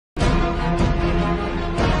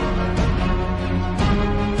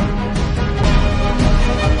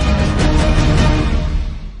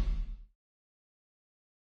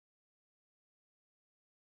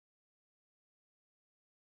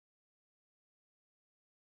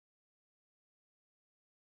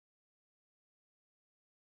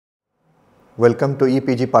Welcome to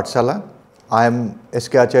EPG Pathshala. I am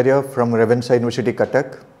S.K. Acharya from Ravenshaw University,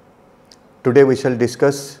 Cuttack. Today we shall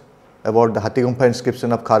discuss about the Hathigumpha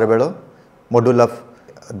inscription of Kharavela, module of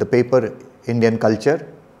the paper Indian culture.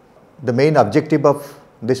 The main objective of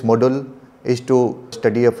this module is to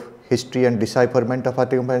study of history and decipherment of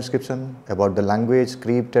Hathigumpha inscription, about the language,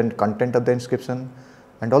 script and content of the inscription,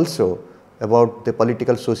 and also about the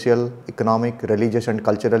political, social, economic, religious and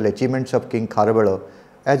cultural achievements of King Kharavela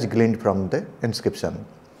as gleaned from the inscription.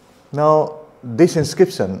 Now, this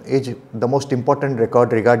inscription is the most important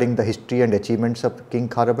record regarding the history and achievements of King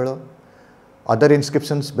Kharavela. Other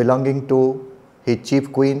inscriptions belonging to his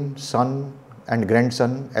chief queen, son and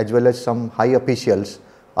grandson, as well as some high officials,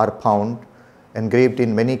 are found engraved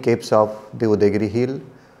in many caves of the Udayagiri hill.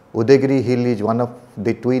 Udayagiri hill is one of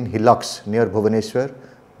the twin hillocks near Bhubaneswar,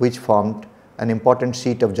 which formed an important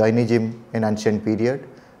seat of Jainism in ancient period.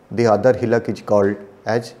 The other hillock is called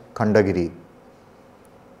as Khandagiri.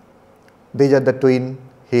 These are the twin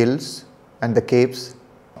hills and the caves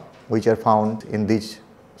which are found in these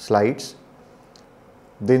slides.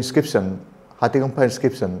 The inscription, Hathigumpha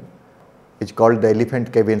inscription, is called the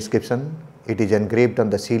elephant cave inscription. It is engraved on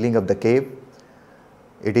the ceiling of the cave.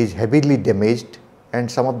 It is heavily damaged and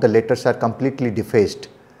some of the letters are completely defaced,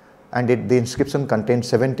 and the inscription contains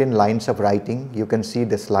 17 lines of writing. You can see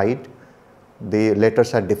the slide. The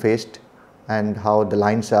letters are defaced and how the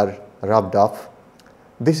lines are rubbed off.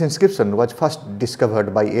 This inscription was first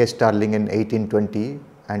discovered by A. Starling in 1820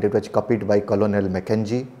 and it was copied by Colonel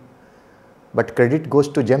Mackenzie. But credit goes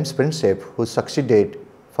to James Prinsep, who succeeded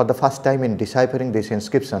for the first time in deciphering this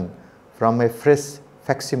inscription from a fresh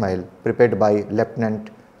facsimile prepared by Lieutenant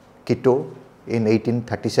Kitto in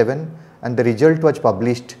 1837, and the result was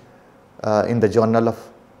published in the Journal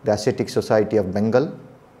of the Ascetic Society of Bengal.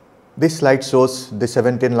 This slide shows the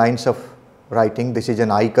 17 lines of writing. This is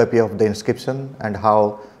an eye copy of the inscription and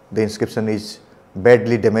how the inscription is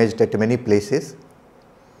badly damaged at many places.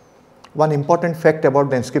 One important fact about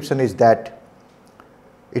the inscription is that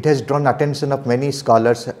it has drawn attention of many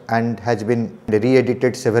scholars and has been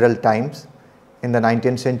re-edited several times. In the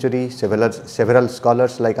 19th century, several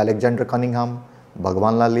scholars like Alexander Cunningham,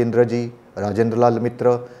 Bhagwan Lal Indraji, Rajendra Lal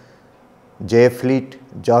Mitra, J. F. Fleet,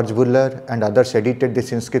 George Buller and others edited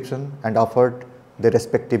this inscription and offered their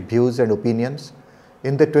respective views and opinions.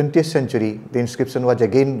 In the 20th century, the inscription was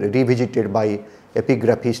again revisited by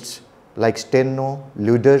epigraphists like Steno,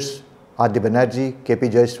 Luders, Adi Banerjee, K.P.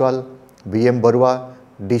 Jaiswal, V.M. Barua,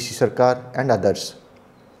 D.C. Sarkar and others.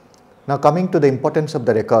 Now coming to the importance of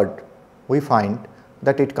the record, we find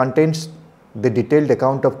that it contains the detailed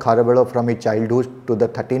account of Kharavela from his childhood to the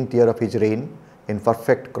 13th year of his reign in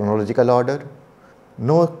perfect chronological order.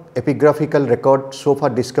 No epigraphical record so far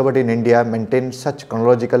discovered in India maintains such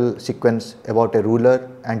chronological sequence about a ruler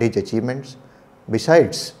and his achievements.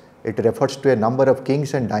 Besides, it refers to a number of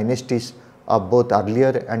kings and dynasties of both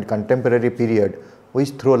earlier and contemporary period which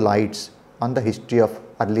throw lights on the history of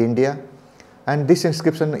early India. And this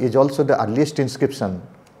inscription is also the earliest inscription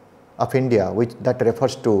of India that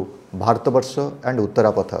refers to Bharatabarsha and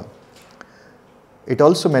Uttarapatha. It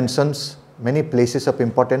also mentions many places of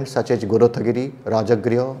importance such as Gorothagiri,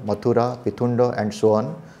 Rajagriha, Mathura, Pithunda and so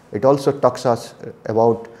on. It also talks us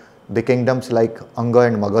about the kingdoms like Anga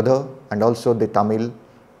and Magadha and also the Tamil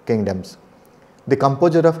kingdoms. The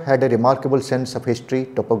composer had a remarkable sense of history,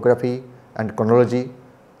 topography and chronology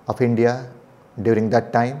of India during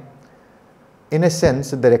that time. In a sense,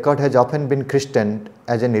 the record has often been christened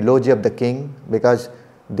as an eulogy of the king because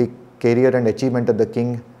the career and achievement of the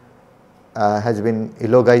king has been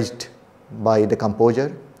eulogized by the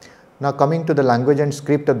composer. Now coming to the language and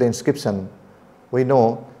script of the inscription, we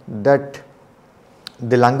know that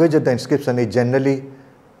the language of the inscription is generally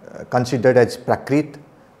considered as Prakrit,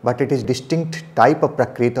 but it is distinct type of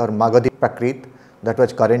Prakrit or Magadhi Prakrit that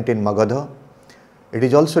was current in Magadha. It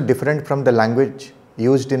is also different from the language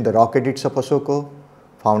used in the rock edicts of Ashoka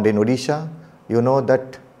found in Odisha. You know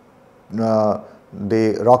that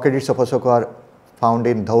the rock edicts of Ashoka are found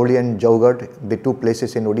in Dhauli and Jaugarh, the two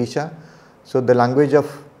places in Odisha. So the language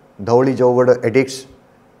of Dhauli Jaugarh edicts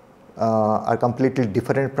are completely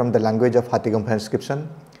different from the language of Hathigumpha inscription.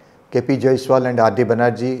 K.P. Jaiswal and R.D.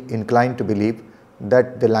 Banerjee inclined to believe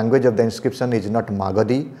that the language of the inscription is not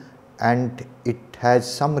Magadhi and it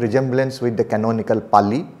has some resemblance with the canonical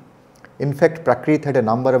Pali. In fact, Prakrit had a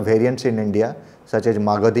number of variants in India such as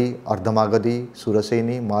Magadhi, Ardha Magadhi,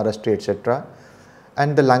 Suraseni, Maharashtra, etc.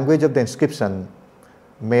 And the language of the inscription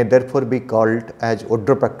may therefore be called as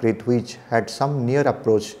Odra Prakrit, which had some near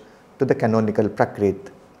approach to the canonical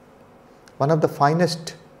Prakrit. One of the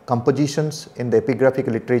finest compositions in the epigraphic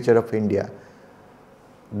literature of India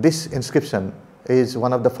this inscription is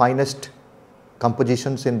one of the finest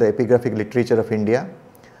compositions in the epigraphic literature of India,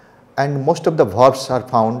 and most of the verbs are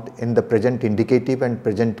found in the present indicative and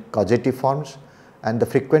present causative forms, and the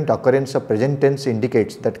frequent occurrence of present tense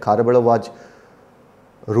indicates that Kharavela was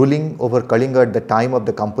ruling over Kalinga at the time of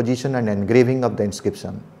the composition and engraving of the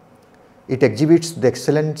inscription. It exhibits the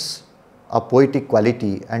excellence of poetic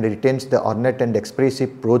quality and retains the ornate and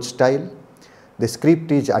expressive prose style. The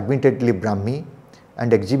script is admittedly Brahmi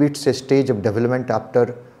and exhibits a stage of development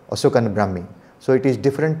after Asokan Brahmi. So it is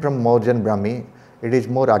different from Mauryan Brahmi. It is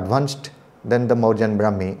more advanced than the Mauryan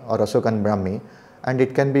Brahmi or Asokan Brahmi, and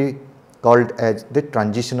it can be called as the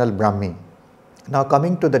transitional Brahmi. Now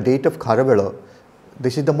coming to the date of Kharavela,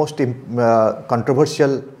 this is the most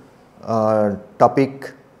controversial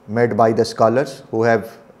topic made by the scholars who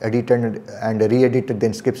have edited and re-edited the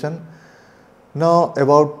inscription. Now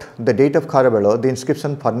about the date of Kharavela, the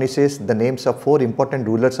inscription furnishes the names of 4 important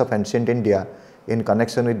rulers of ancient India in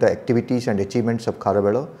connection with the activities and achievements of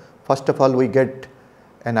Kharavela. First of all, we get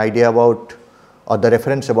an idea about or the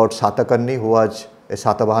reference about Satakarni, who was a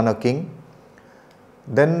Satavahana king.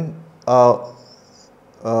 Then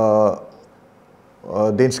the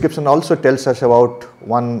inscription also tells us about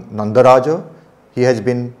one Nandaraja. He has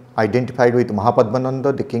been identified with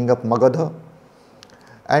Mahapadmananda, the king of Magadha.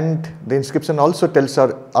 And the inscription also tells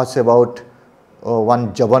us about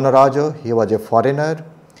one Javanaraja. He was a foreigner.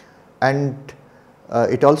 And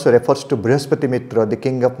it also refers to Brihaspati Mitra, the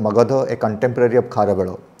king of Magadha, a contemporary of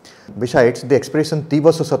Kharavela. Besides, the expression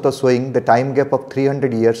Tivasa Sata showing the time gap of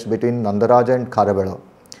 300 years between Nandaraja and Kharavela.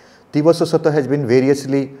 Tivasa Sata has been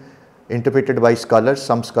variously interpreted by scholars.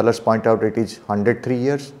 Some scholars point out it is 103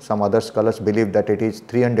 years, some other scholars believe that it is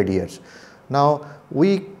 300 years. Now,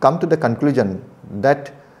 we come to the conclusion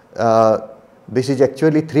that this is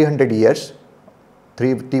actually 300 years.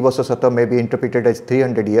 Tivasa Sata may be interpreted as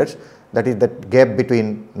 300 years. That is the gap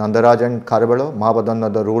between Nandaraja and Kharavela.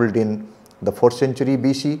 Mahapadmananda ruled in the 4th century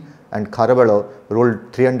BC and Kharavela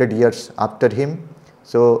ruled 300 years after him.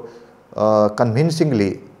 So,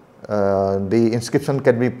 convincingly, the inscription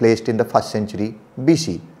can be placed in the 1st century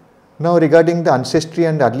BC. Now, regarding the ancestry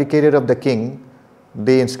and early career of the king,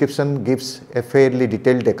 the inscription gives a fairly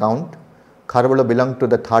detailed account. Kharavela belonged to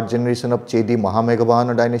the 3rd generation of Chedi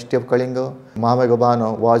Mahameghavana dynasty of Kalinga.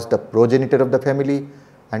 Mahameghavana was the progenitor of the family,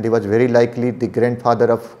 and he was very likely the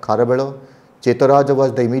grandfather of Kharavela. Chetaraja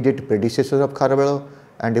was the immediate predecessor of Kharavela,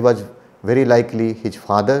 and he was very likely his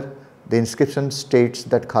father. The inscription states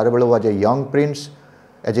that Kharavela was a young prince.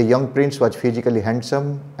 As a young prince, was physically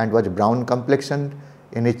handsome and was brown complexioned.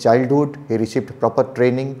 In his childhood, he received proper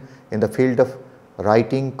training in the field of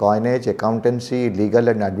writing, coinage, accountancy, legal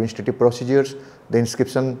and administrative procedures. The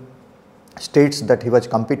inscription states that he was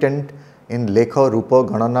competent in Lekha, Rupa,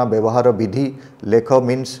 Ganana, Vyavahara, Vidhi. Lekha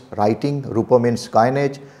means writing, Rupa means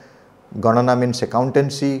coinage, Ganana means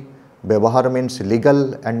accountancy, Vyavahara means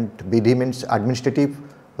legal, and Vidhi means administrative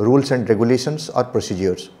rules and regulations or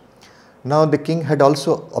procedures. Now, the king had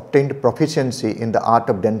also obtained proficiency in the art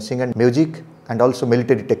of dancing and music and also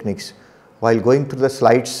military techniques. While going through the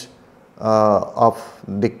slides of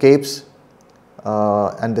the caves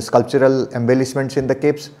and the sculptural embellishments in the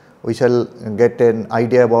caves, we shall get an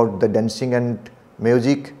idea about the dancing and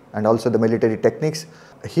music and also the military techniques.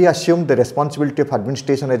 He assumed the responsibility of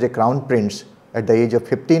administration as a crown prince at the age of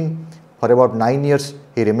 15. For about 9 years,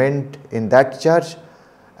 he remained in that charge,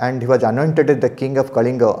 and he was anointed as the king of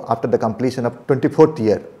Kalinga after the completion of 24th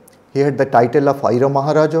year. He had the title of Aira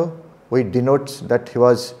Maharaja, which denotes that he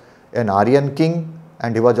was an Aryan king,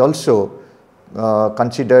 and he was also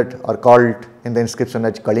considered or called in the inscription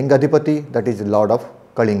as Kalingadhipati, that is Lord of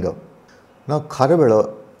Kalinga. Now,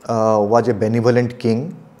 Kharavela was a benevolent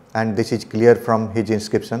king, and this is clear from his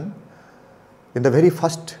inscription. In the very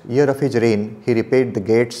first year of his reign, he repaired the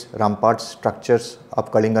gates, ramparts, structures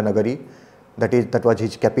of Kalinga Nagari. That was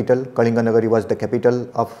his capital. Kalinga Nagari was the capital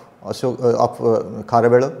of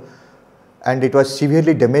Kharavela, and it was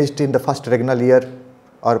severely damaged in the first regnal year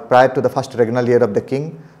or prior to the first regnal year of the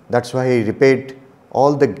king. That's why he repaired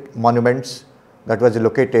all the monuments that was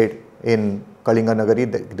located in Kalinga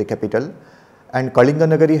Nagari, the capital. And Kalinga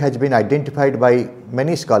Nagari has been identified by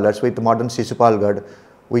many scholars with modern Shishupalgarh,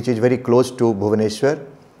 which is very close to Bhubaneswar.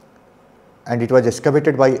 And it was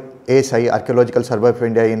excavated by ASI, Archaeological Survey of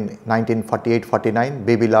India, in 1948-49.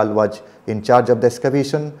 Bibilal was in charge of the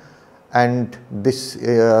excavation, and this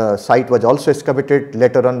site was also excavated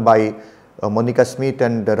later on by Monica Smith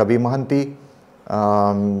and Ravi Mahanti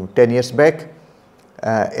 10 years back.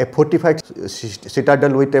 A fortified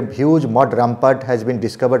citadel with a huge mud rampart has been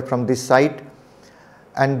discovered from this site,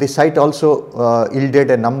 and the site also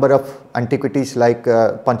yielded a number of antiquities like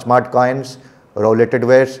Panchmad coins, rollated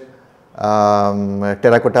wares,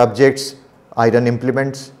 terracotta objects, iron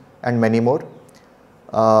implements, and many more.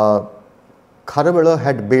 Kharavela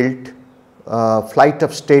had built flight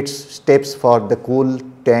of steps for the cool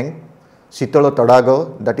Tang, Sitolo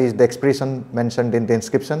Tadago, that is the expression mentioned in the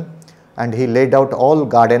inscription, and he laid out all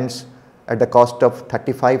gardens at the cost of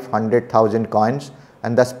 3,500,000 coins,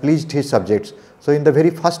 and thus pleased his subjects. So in the very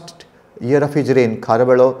first year of his reign,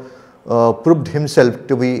 Kharavela proved himself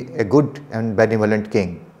to be a good and benevolent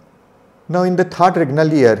king. Now in the third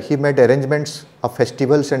regnal year, he made arrangements of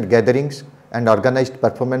festivals and gatherings and organized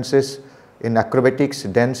performances in acrobatics,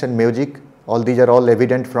 dance and music. All these are all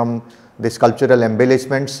evident from the sculptural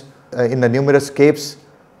embellishments in the numerous caves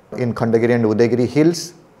in Khandagiri and Udayagiri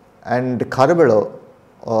hills. And Kharavela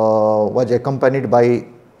was accompanied by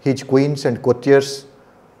his queens and courtiers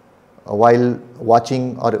while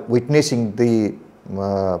watching or witnessing the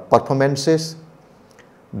performances.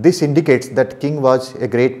 This indicates that king was a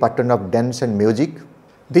great patron of dance and music.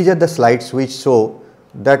 These are the slides which show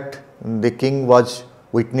that the king was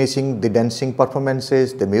witnessing the dancing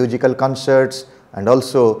performances, the musical concerts, and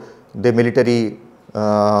also the military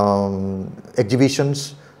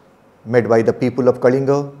exhibitions made by the people of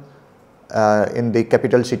Kalinga in the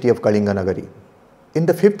capital city of Kalinga Nagari. In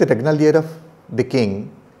the fifth regnal year of the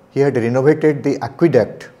king, he had renovated the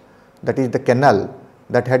aqueduct, that is the canal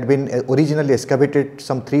that had been originally excavated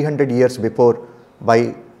some 300 years before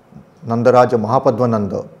by Nandaraja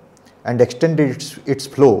Mahapadmananda, and extended its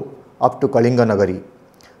flow up to Kalinga Nagari.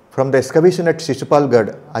 From the excavation at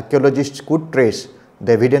Shishupalgarh, archaeologists could trace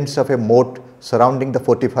the evidence of a moat surrounding the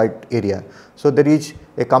fortified area. So there is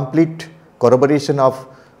a complete corroboration of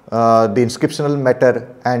the inscriptional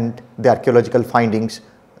matter and the archaeological findings,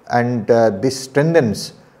 and this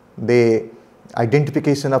strengthens the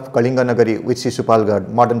identification of Kalinga Nagari with Shishupalgarh,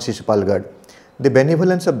 modern Shishupalgarh. The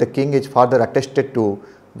benevolence of the king is further attested to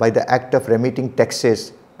by the act of remitting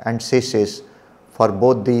taxes and cesses for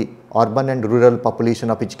both the urban and rural population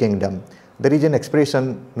of each kingdom. There is an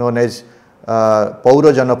expression known as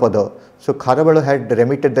Paura Janapada. So Kharavela had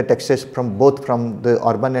remitted the taxes from both from the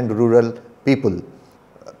urban and rural people.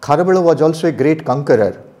 Kharavela was also a great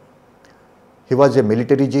conqueror. He was a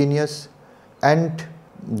military genius, and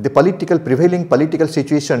the prevailing political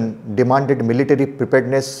situation demanded military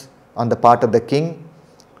preparedness on the part of the king,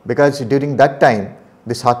 because during that time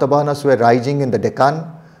the Satavahanas were rising in the Deccan,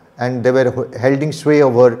 and they were holding sway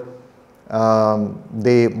over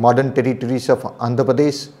the modern territories of Andhra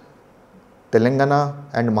Pradesh, Telangana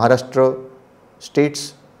and Maharashtra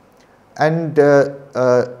states. And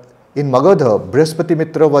in Magadha, Brihaspati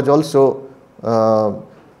Mitra was also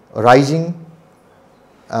rising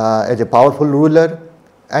as a powerful ruler,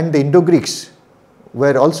 and the Indo-Greeks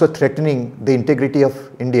were also threatening the integrity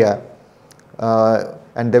of India,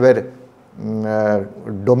 and they were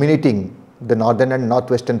dominating the northern and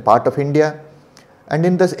northwestern part of India. And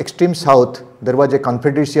in the extreme south, there was a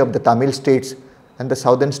confederacy of the Tamil states, and the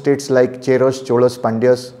southern states like Cheras, Cholas,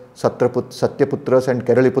 Pandyas, Satyaputras and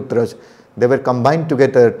Keraliputras, they were combined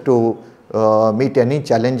together to meet any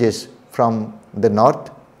challenges from the north.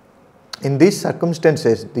 In these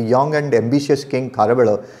circumstances, the young and ambitious king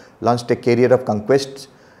Kharavela launched a career of conquests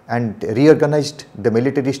and reorganized the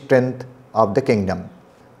military strength of the kingdom.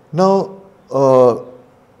 Now,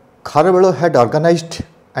 Kharavela had organized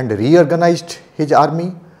and reorganized his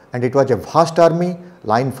army, and it was a vast army.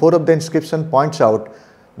 Line 4 of the inscription points out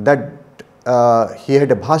that he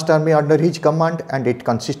had a vast army under his command, and it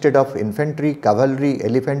consisted of infantry, cavalry,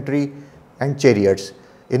 elephantry and chariots.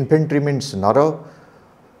 Infantry means Nara,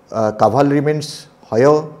 cavalry means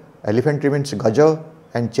Haya, elephantry means Gaja,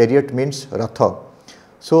 and chariot means Ratha.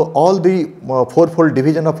 So all the fourfold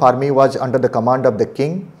division of army was under the command of the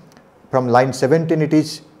king. From line 17 it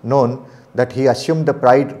is known that he assumed the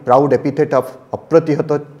proud epithet of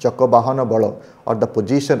Apratihata Chakabahana Bala, or the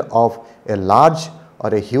position of a large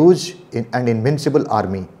or a huge and invincible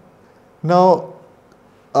army. Now,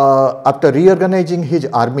 after reorganizing his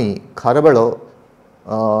army, Kharavela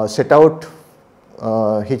set out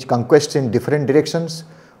his conquests in different directions.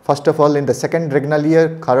 First of all, in the second regnal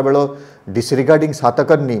year, Kharavela, disregarding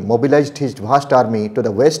Satakarni, mobilized his vast army to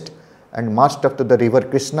the west and marched up to the river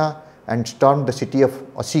Krishna and stormed the city of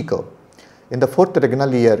Asika. In the fourth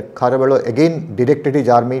regnal year, Kharavela again directed his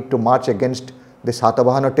army to march against the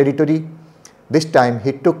Satavahana territory. This time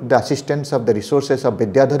he took the assistance of the resources of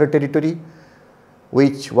Vidyadhara territory,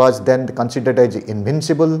 which was then considered as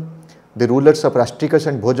invincible. The rulers of Rashtrikas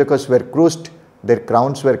and Bhojakas were crushed, their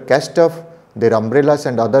crowns were cast off, their umbrellas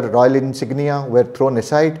and other royal insignia were thrown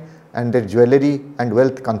aside, and their jewellery and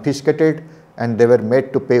wealth confiscated, and they were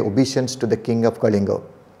made to pay obeisance to the king of Kalinga.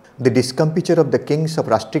 The discomfiture of the kings of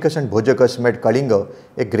Rashtrikas and Bhojakas made Kalinga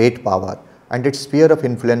a great power, and its sphere of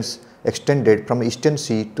extended from eastern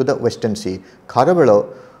sea to the western sea. Kharavela,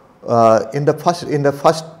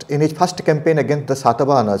 in his first campaign against the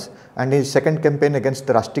Satavahanas and his second campaign against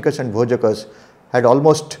the Rashtrikas and Bhojakas, had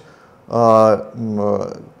almost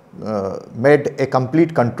made a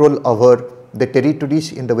complete control over the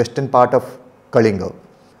territories in the western part of Kalinga.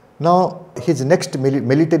 Now, his next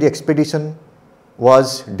military expedition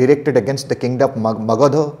was directed against the kingdom of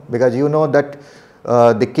Magadha, because you know that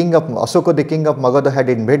Asoka, the king of Magadha, had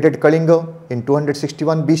invaded Kalinga in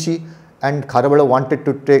 261 BC, and Kharavela wanted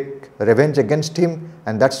to take revenge against him,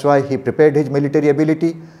 and that's why he prepared his military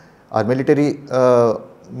ability or military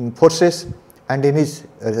forces, and in his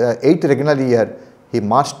 8th regnal year he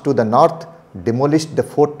marched to the north, demolished the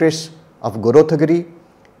fortress of Gorothagiri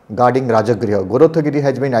guarding Rajagriha. Gorothagiri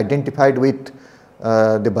has been identified with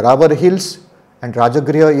the Barabar hills, and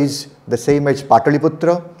Rajagriha is the same as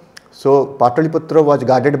Pataliputra. So Pataliputra was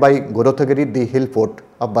guarded by Gorothagiri, the hill fort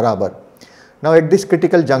of Barabar. Now at this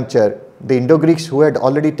critical juncture, the Indo-Greeks, who had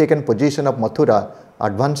already taken possession of Mathura,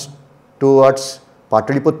 advanced towards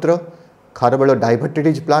Pataliputra. Kharavela diverted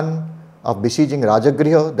his plan of besieging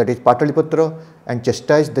Rajagriha, that is Pataliputra, and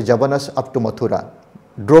chastised the Javanas up to Mathura,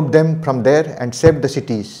 drove them from there and saved the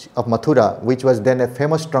cities of Mathura, which was then a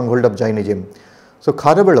famous stronghold of Jainism. So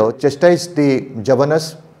Kharavela chastised the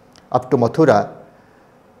Javanas up to Mathura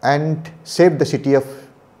and saved the city of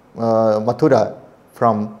Mathura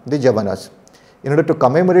from the Javanas. In order to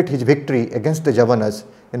commemorate his victory against the Javanas,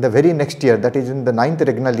 in the very next year, that is in the 9th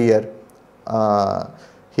regnal year,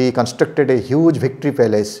 he constructed a huge victory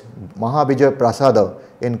palace, Mahavijaya Prasada,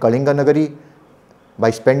 in Kalinga Nagari by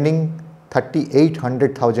spending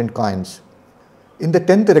 3,800,000 coins. In the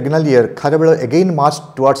 10th regnal year, Kharavela again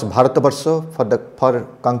marched towards Bharatabarsha for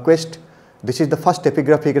conquest. This is the first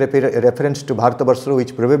epigraphic reference to Bharatabarsha,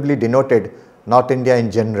 which probably denoted North India in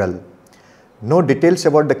general. No details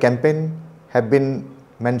about the campaign have been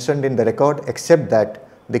mentioned in the record, except that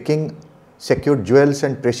the king secured jewels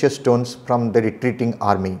and precious stones from the retreating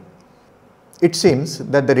army. It seems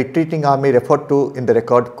that the retreating army referred to in the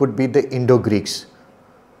record could be the Indo-Greeks.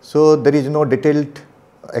 So there is no detailed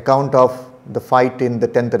account of the fight in the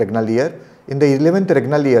 10th regnal year. In the 11th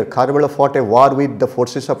regnal year, Kharavela fought a war with the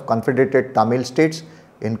forces of confederated Tamil states,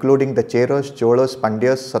 including the Cheras, Cholas,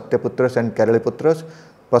 Pandyas, Satyaputras and Keraliputras.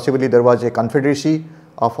 Possibly there was a confederacy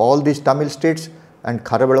of all these Tamil states, and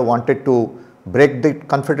Kharavela wanted to break the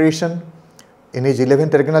confederation in his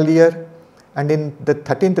 11th regnal year. And in the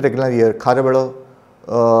 13th regnal year, Kharavela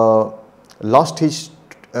lost his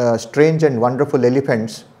strange and wonderful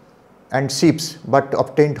elephants and sheep, but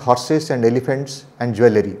obtained horses and elephants and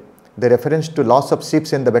jewellery. The reference to loss of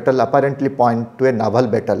ships in the battle apparently point to a naval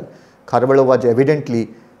battle. Kharavela was evidently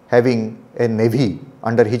having a navy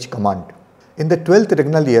under his command. In the 12th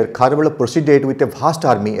regnal year, Kharavela proceeded with a vast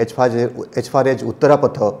army as far as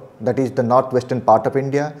Uttarapatha, that is the northwestern part of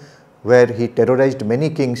India, where he terrorized many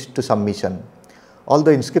kings to submission.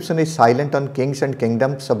 Although inscription is silent on kings and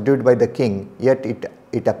kingdoms subdued by the king, yet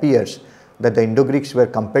it appears that the Indo-Greeks were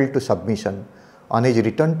compelled to submission. On his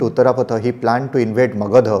return to Uttarapatha, he planned to invade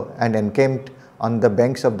Magadha and encamped on the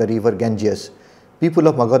banks of the river Ganges. People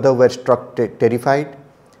of Magadha were struck terrified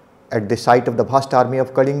at the sight of the vast army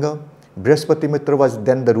of Kalinga. Brihaspati was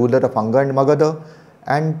then the ruler of Anga and Magadha,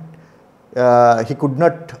 and he could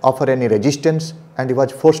not offer any resistance, and he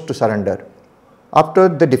was forced to surrender. After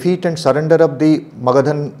the defeat and surrender of the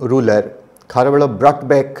Magadhan ruler, Kharavela brought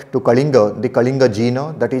back to Kalinga the Kalinga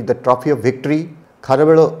Jina, that is the trophy of victory.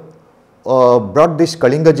 Kharavela brought this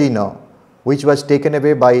Kalinga Jina, which was taken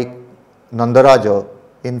away by Nandaraja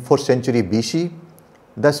in 4th century BC.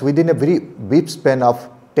 Thus, within a very brief span of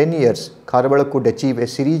 10 years, Kharavela could achieve a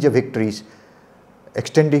series of victories,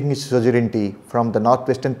 extending his suzerainty from the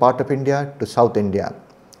northwestern part of India to South India.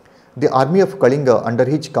 The army of Kalinga under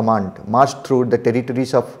his command marched through the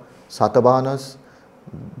territories of Satavahanas.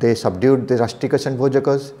 They subdued the Rashtrikas and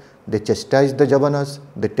Bhojakas, they chastised the Javanas,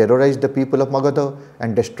 they terrorized the people of Magadha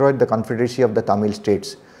and destroyed the confederacy of the Tamil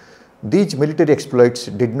states. These military exploits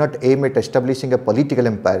did not aim at establishing a political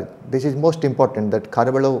empire. This is most important, that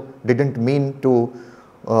Kharavela didn't mean to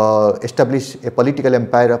establish a political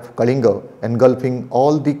empire of Kalinga engulfing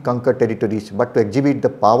all the conquered territories, but to exhibit the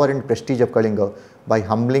power and prestige of Kalinga by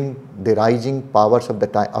humbling the rising powers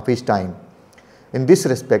of his time. In this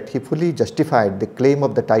respect, he fully justified the claim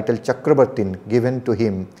of the title Chakrabartin given to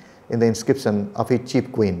him in the inscription of his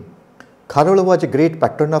chief queen. Kharavela was a great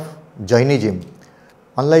patron of Jainism.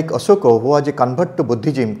 Unlike Ashoka, who was a convert to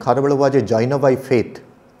Buddhism, Kharavela was a Jaina by faith.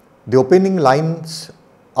 The opening lines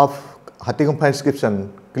of Hathigumpha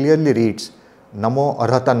inscription clearly reads, Namo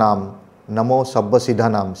Arhatanam, Namo Sabba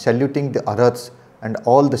Siddhanam, saluting the Arhats and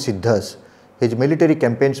all the Siddhas. His military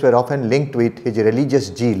campaigns were often linked with his religious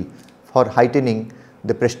zeal for heightening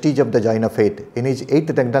the prestige of the Jaina faith. In his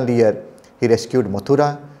 8th regnal year, he rescued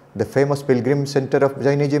Mathura, the famous pilgrim center of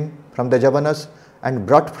Jainism, from the Javanas, and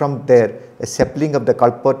brought from there a sapling of the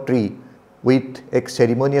Kalpa tree with a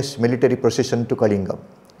ceremonious military procession to Kalinga.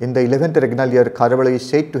 In the 11th regnal year, Kharavela is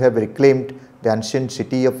said to have reclaimed the ancient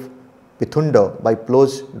city of Pithunda by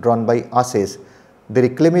plows drawn by asses. The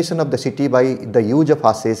reclamation of the city by the use of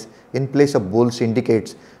asses in place of bulls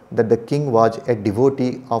indicates that the king was a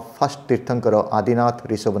devotee of first Tirthankara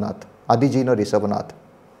Adijina Rishabhanath.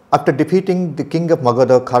 After defeating the king of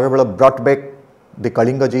Magadha, Kharavela brought back the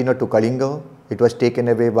Kalinga Jina to Kalinga. It was taken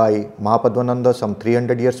away by Mahapadmananda some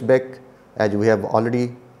 300 years back, as we have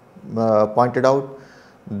already pointed out.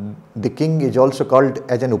 The king is also called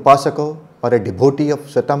as an Upasaka or a devotee of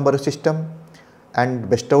Svetambara system and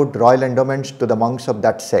bestowed royal endowments to the monks of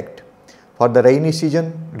that sect. For the rainy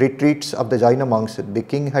season retreats of the Jaina monks, the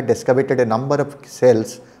king had excavated a number of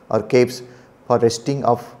cells or caves for resting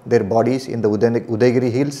of their bodies in the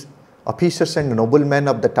Udaigiri hills. Officers and noblemen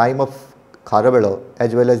of the time of Kharavela,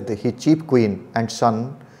 as well as his chief queen and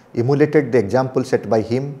son, emulated the example set by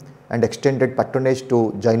him and extended patronage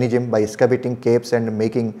to Jainism by excavating caves and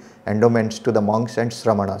making endowments to the monks and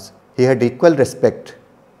Sramanas. He had equal respect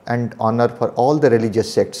and honor for all the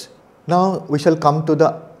religious sects. Now we shall come to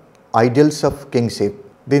the ideals of kingship.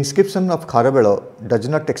 The inscription of Kharavela does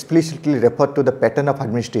not explicitly refer to the pattern of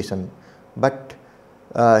administration, but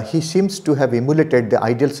he seems to have emulated the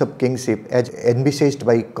ideals of kingship as envisaged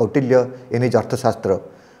by Kautilya in his Arthashastra.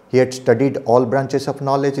 He had studied all branches of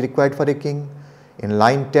knowledge required for a king. In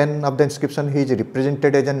line 10 of the inscription, he is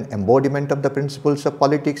represented as an embodiment of the principles of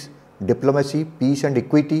politics, diplomacy, peace and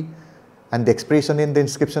equity, and the expression in the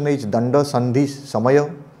inscription is Danda Sandhi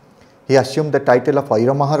Samaya. He assumed the title of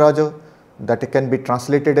Aira Maharaja, that can be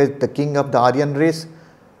translated as the king of the Aryan race.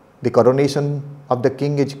 The coronation of the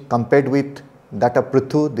king is compared with that of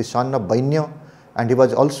Prithu, the son of Bainya, and he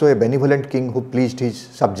was also a benevolent king who pleased his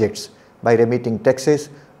subjects by remitting taxes,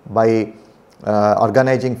 by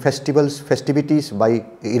organizing festivities, by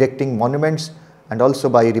erecting monuments, and also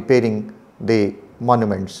by repairing the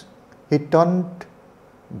monuments. He turned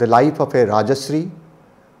the life of a Rajasri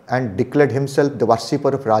and declared himself the worshipper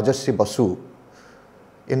of Rajasri Basu.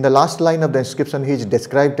 In the last line of the inscription, he is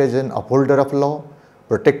described as an upholder of law,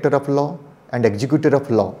 protector of law, and executor of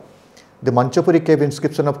law. The Manchapuri cave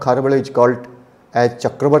inscription of Kharavela is called as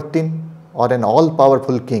Chakravartin, or an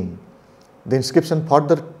all-powerful king. The inscription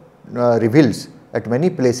further reveals at many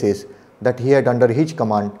places that he had under his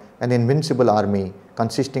command an invincible army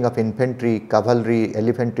consisting of infantry, cavalry,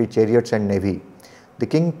 elephantry, chariots and navy. The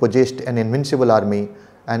king possessed an invincible army,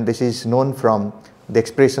 and this is known from the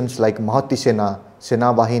expressions like Mahati Sena,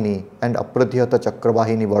 Sena Bahini and Apradhyata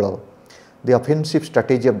Chakravahini Vala. The offensive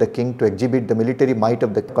strategy of the king to exhibit the military might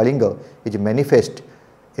of the Kalinga is manifest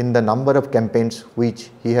in the number of campaigns which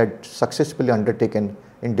he had successfully undertaken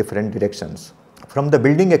in different directions. From the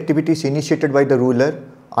building activities initiated by the ruler,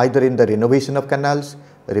 either in the renovation of canals,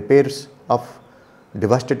 repairs of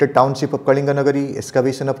devastated township of Kalinga Nagari,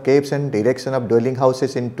 excavation of caves and erection of dwelling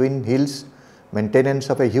houses in twin hills, maintenance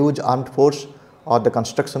of a huge armed force, or the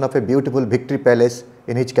construction of a beautiful victory palace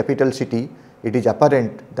in his capital city, it is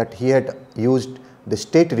apparent that he had used the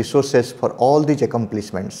state resources for all these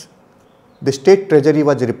accomplishments. The state treasury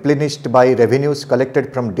was replenished by revenues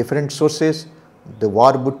collected from different sources, the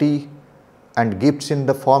war booty and gifts in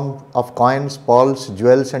the form of coins, pearls,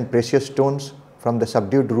 jewels and precious stones from the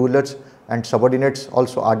subdued rulers and subordinates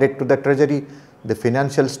also added to the treasury. The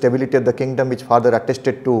financial stability of the kingdom is further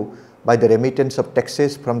attested to by the remittance of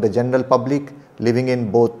taxes from the general public living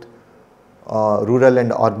in both rural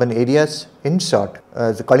and urban areas. In short,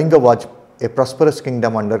 the Kalinga was a prosperous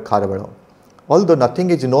kingdom under Kharavela. Although nothing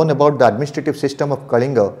is known about the administrative system of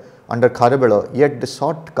Kalinga under Kharavela, yet the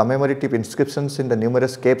short commemorative inscriptions in the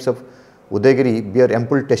numerous caves of Udaigiri bear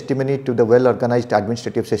ample testimony to the well-organized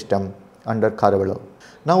administrative system under Kharavela.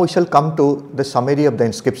 Now we shall come to the summary of the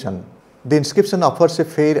inscription. The inscription offers a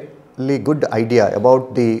fairly good idea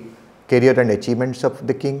about the career and achievements of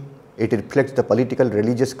the king. It reflects the political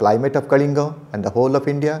religious climate of Kalinga and the whole of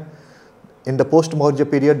India. In the post-Maurya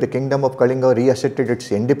period, the kingdom of Kalinga reasserted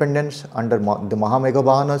its independence under the Mahamegha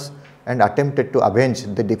Vahanas and attempted to avenge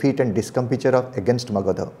the defeat and discomfiture against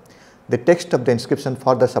Magadha. The text of the inscription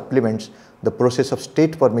further supplements the process of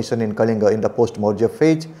state formation in Kalinga in the post-Maurya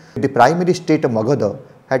phase. The primary state of Magadha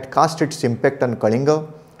had cast its impact on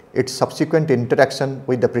Kalinga. Its subsequent interaction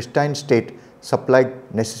with the pristine state supplied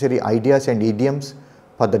necessary ideas and idioms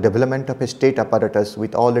for the development of a state apparatus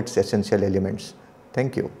with all its essential elements.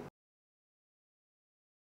 Thank you.